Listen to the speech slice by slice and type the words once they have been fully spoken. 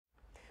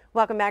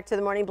Welcome back to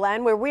the Morning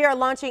Blend, where we are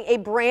launching a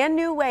brand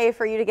new way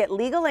for you to get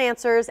legal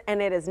answers, and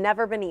it has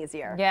never been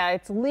easier. Yeah,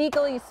 it's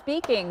Legally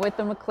Speaking with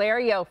the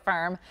McLario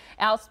Firm.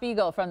 Al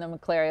Spiegel from the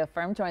McLario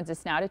Firm joins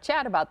us now to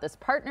chat about this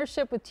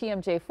partnership with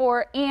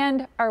TMJ4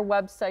 and our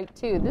website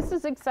too. This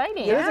is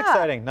exciting. It is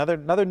exciting.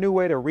 Another new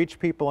way to reach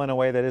people in a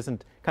way that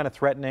isn't kind of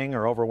threatening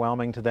or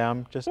overwhelming to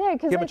them. Just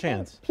give them a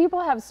chance. People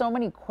have so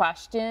many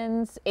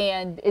questions,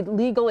 and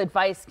legal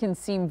advice can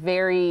seem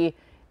very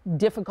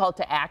difficult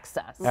to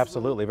access.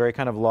 Absolutely. Very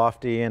kind of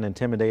lofty and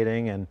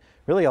intimidating, and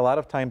really a lot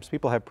of times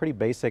people have pretty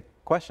basic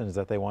questions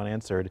that they want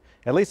answered,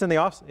 at least in the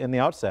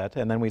outset,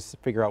 and then we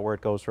figure out where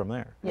it goes from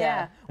there.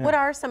 Yeah. What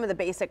are some of the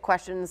basic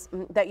questions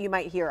that you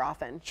might hear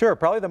often? Sure.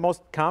 Probably the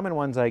most common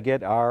ones I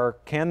get are,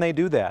 can they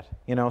do that?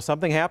 You know,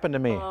 something happened to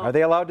me. Are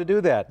they allowed to do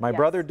that? My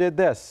brother did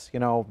this. You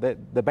know,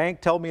 the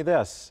bank told me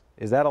this.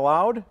 Is that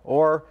allowed?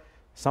 Or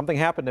something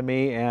happened to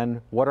me,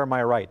 and what are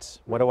my rights?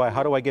 How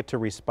do I get to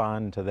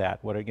respond to that?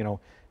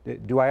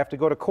 Do I have to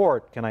go to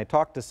court? Can I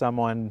talk to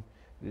someone?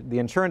 The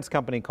insurance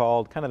company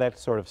called, kind of that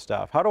sort of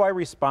stuff. How do I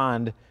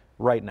respond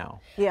right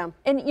now? Yeah.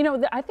 And you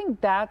know, I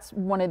think that's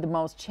one of the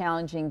most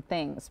challenging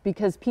things,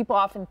 because people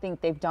often think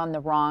they've done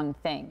the wrong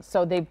thing.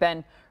 So they've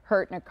been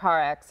hurt in a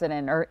car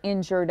accident or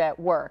injured at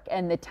work,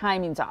 and the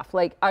timing's off.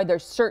 Like, are there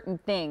certain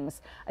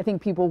things? I think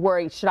people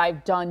worry, should I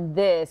have done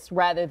this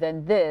rather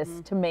than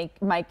this to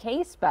make my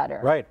case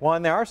better? Right. Well,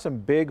 and there are some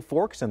big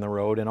forks in the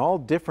road in all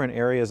different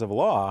areas of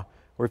law,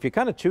 where if you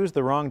kind of choose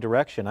the wrong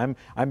direction,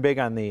 I'm big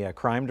on the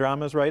crime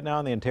dramas right now,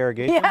 and the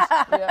interrogations.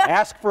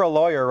 Ask for a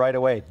lawyer right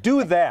away.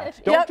 Do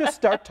that. Don't just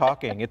start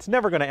talking. It's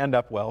never going to end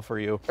up well for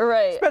you.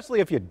 Right. Especially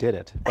if you did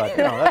it. But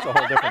you know, that's a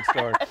whole different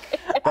story.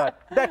 But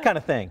that kind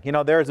of thing. You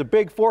know, there's a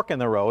big fork in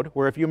the road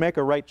where if you make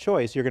a right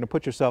choice, you're going to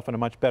put yourself in a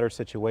much better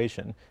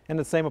situation. And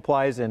the same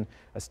applies in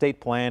estate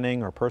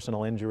planning or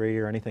personal injury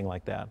or anything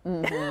like that.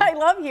 I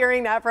love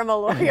hearing that from a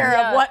lawyer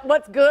of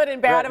what's good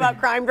and bad about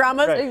crime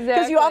dramas.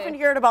 Because you often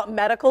hear it about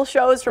medical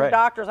shows from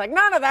doctors, like,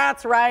 none of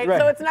that's right.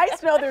 So it's nice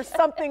to know there's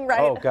something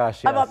right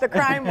about the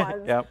crime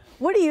ones.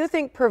 What do you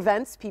think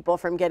prevents people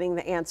from getting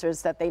the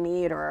answers that they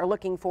need or are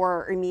looking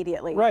for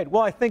immediately? Right.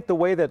 Well, I think the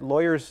way that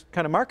lawyers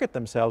kind of market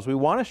themselves, we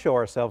want to show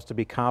ourselves to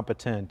be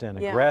competent and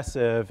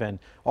aggressive and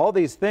all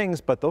these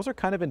things, but those are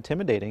kind of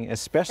intimidating,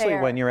 especially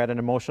when you're at an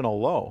emotional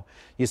low.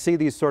 You see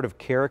these sort of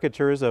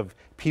caricatures of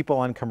people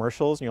on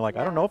commercials, and you're like,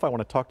 I don't know if I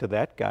want to talk to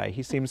that guy.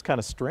 He seems kind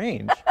of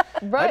strange.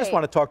 I just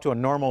want to talk to a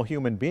normal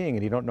human being,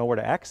 and you don't know where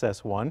to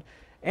access one.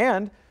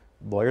 And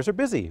lawyers are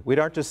busy. We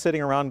aren't just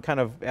sitting around kind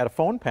of at a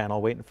phone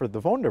panel waiting for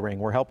the phone to ring.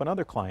 We're helping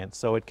other clients.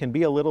 So it can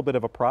be a little bit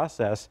of a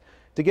process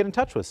to get in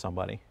touch with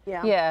somebody.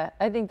 Yeah,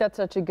 I think that's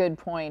such a good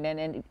point, and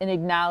an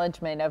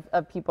acknowledgement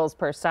of people's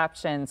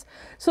perceptions.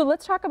 So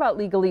let's talk about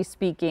Legally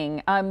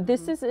Speaking.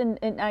 This is an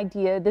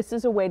idea, this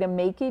is a way to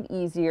make it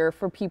easier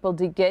for people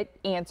to get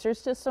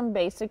answers to some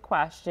basic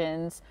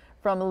questions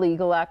from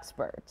legal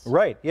experts.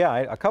 Right, yeah.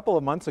 A couple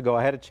of months ago,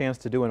 I had a chance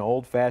to do an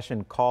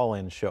old-fashioned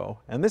call-in show,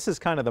 and this is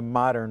kind of the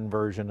modern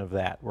version of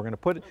that. We're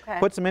going to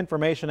put some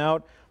information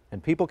out,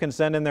 and people can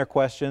send in their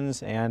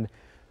questions, and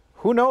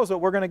who knows what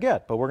we're going to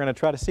get, but we're going to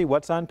try to see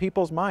what's on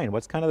people's mind,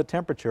 what's kind of the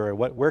temperature,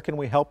 where can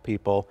we help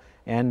people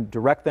and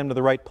direct them to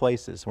the right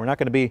places. We're not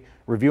going to be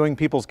reviewing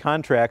people's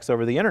contracts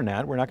over the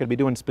internet. We're not going to be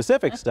doing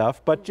specific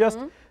stuff, but just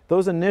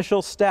those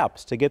initial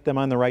steps to get them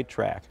on the right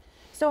track.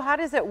 So how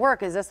does it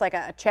work? Is this like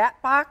a chat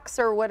box,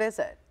 or what is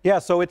it? Yeah,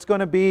 so it's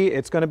going to be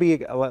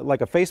like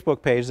a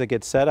Facebook page that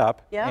gets set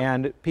up,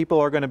 and people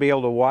are going to be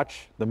able to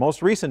watch the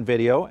most recent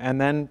video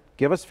and then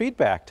give us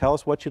feedback. Tell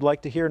us what you'd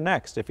like to hear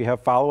next. If you have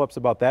follow-ups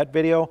about that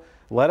video,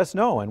 let us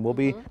know, and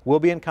we'll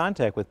be in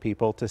contact with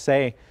people to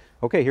say,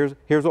 okay,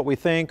 here's what we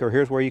think, or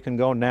here's where you can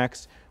go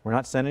next. We're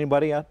not sending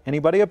anybody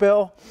a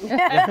bill.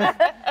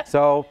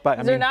 So, but I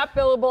mean, they're not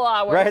billable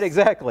hours. Right,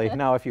 exactly.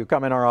 Now, if you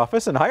come in our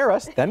office and hire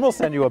us, then we'll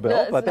send you a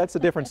bill, but that's a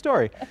different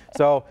story.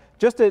 So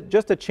just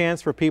a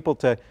chance for people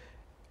to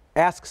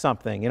ask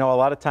something. You know, a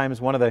lot of times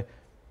one of the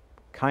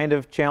kind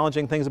of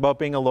challenging things about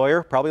being a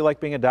lawyer, probably like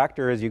being a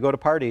doctor, is you go to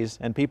parties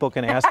and people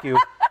can ask you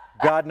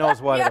God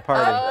knows what at a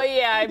party. Oh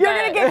yeah, you're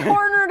going to get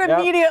cornered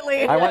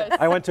immediately.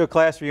 I went to a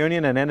class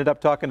reunion and ended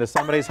up talking to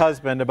somebody's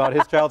husband about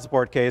his child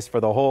support case for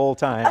the whole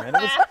time. And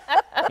it was,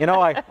 you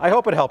know, I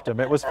hope it helped him.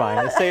 It was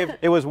fine.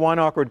 It was one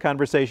awkward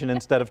conversation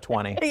instead of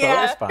 20. So it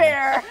was fine.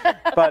 Fair.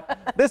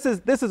 But this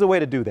is a way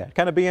to do that.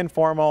 Kind of be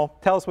informal.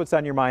 Tell us what's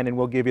on your mind, and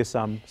we'll give you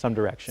some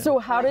direction. So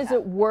how does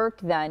it work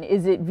then?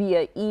 Is it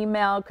via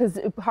email? Because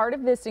part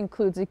of this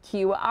includes a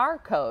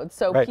QR code.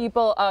 So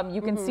people,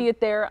 you can see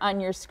it there on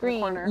your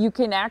screen. You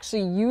can actually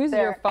use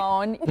your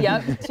phone,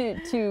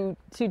 to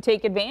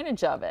take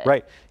advantage of it.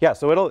 Right. Yeah.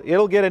 So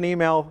it'll get an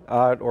email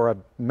or a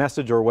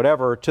message or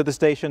whatever to the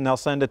station. They'll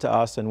send it to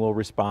us, and we'll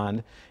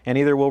respond. And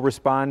either we'll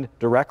respond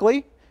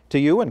directly to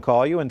you and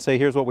call you and say,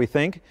 here's what we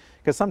think,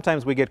 because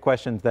sometimes we get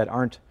questions that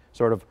aren't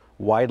sort of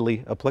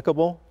widely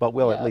applicable, but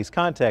we'll at least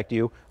contact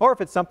you. Or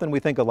if it's something we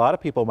think a lot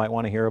of people might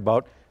want to hear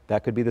about,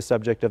 that could be the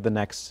subject of the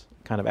next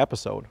kind of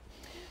episode.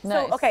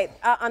 Nice. So, okay,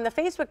 on the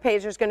Facebook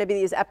page, there's going to be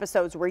these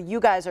episodes where you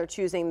guys are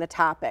choosing the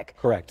topic.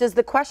 Correct. Does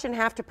the question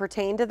have to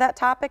pertain to that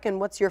topic, and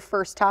what's your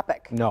first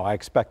topic? No, I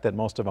expect that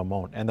most of them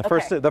won't. And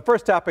the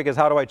first topic is,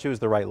 how do I choose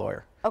the right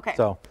lawyer? Okay.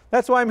 So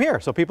that's why I'm here,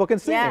 so people can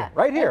see me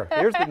right here.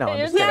 Here's the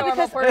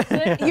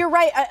because you're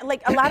right.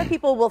 Like a lot of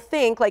people will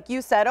think, like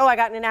you said, oh, I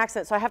got in an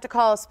accident, so I have to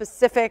call a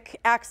specific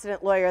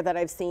accident lawyer that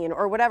I've seen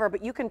or whatever.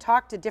 But you can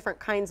talk to different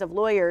kinds of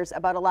lawyers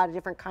about a lot of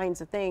different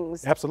kinds of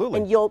things. Absolutely.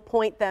 And you'll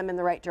point them in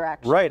the right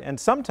direction. Right. And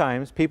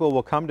sometimes people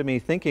will come to me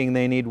thinking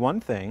they need one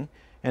thing,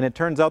 and it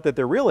turns out that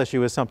their real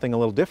issue is something a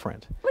little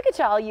different. Look at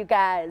y'all, you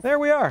guys. There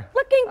we are.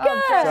 Looking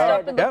good. Dressed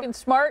up and looking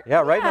smart.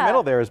 Yeah, right in the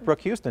middle there is Brooke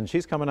Houston.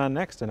 She's coming on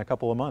next in a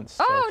couple of months.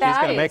 So oh, she's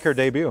going to make her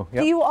debut.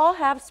 Do you all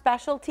have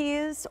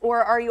specialties,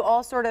 or are you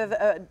all sort of,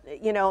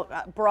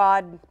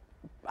 broad,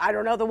 I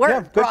don't know the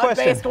word,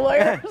 broad-based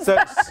lawyers?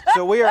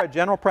 So we are a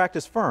general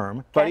practice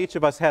firm, but each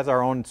of us has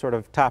our own sort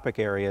of topic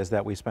areas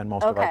that we spend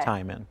most of our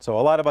time in. So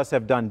a lot of us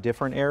have done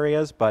different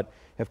areas, but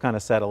have kind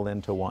of settled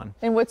into one.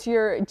 And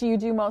do you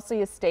do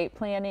mostly estate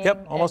planning?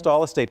 Yep, almost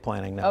all estate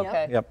planning now.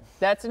 Okay. Yep.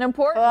 That's an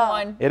important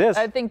one. It is.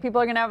 I think people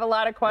are going to have a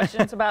lot of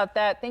questions about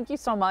that. Thank you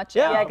so much.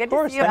 Yeah, good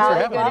to see you. Thanks for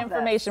having me. Good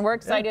information. We're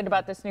excited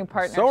about this new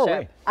partnership. So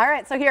are we. All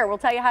right, so here, we'll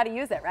tell you how to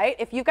use it, right?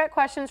 If you've got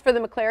questions for the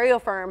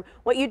McLario Firm,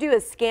 what you do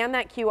is scan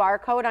that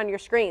QR code on your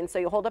screen. So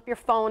you hold up your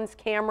phone's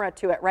camera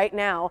to it right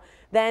now,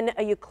 then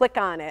you click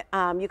on it.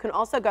 You can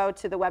also go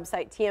to the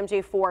website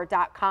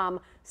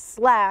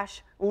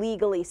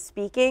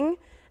tmj4.com/legally-speaking,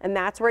 and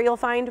that's where you'll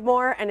find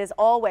more. And as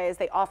always,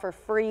 they offer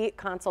free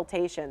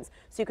consultations.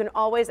 So you can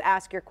always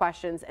ask your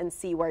questions and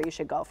see where you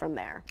should go from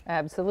there.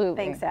 Absolutely.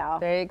 Thanks, Al.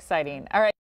 Very exciting. All right.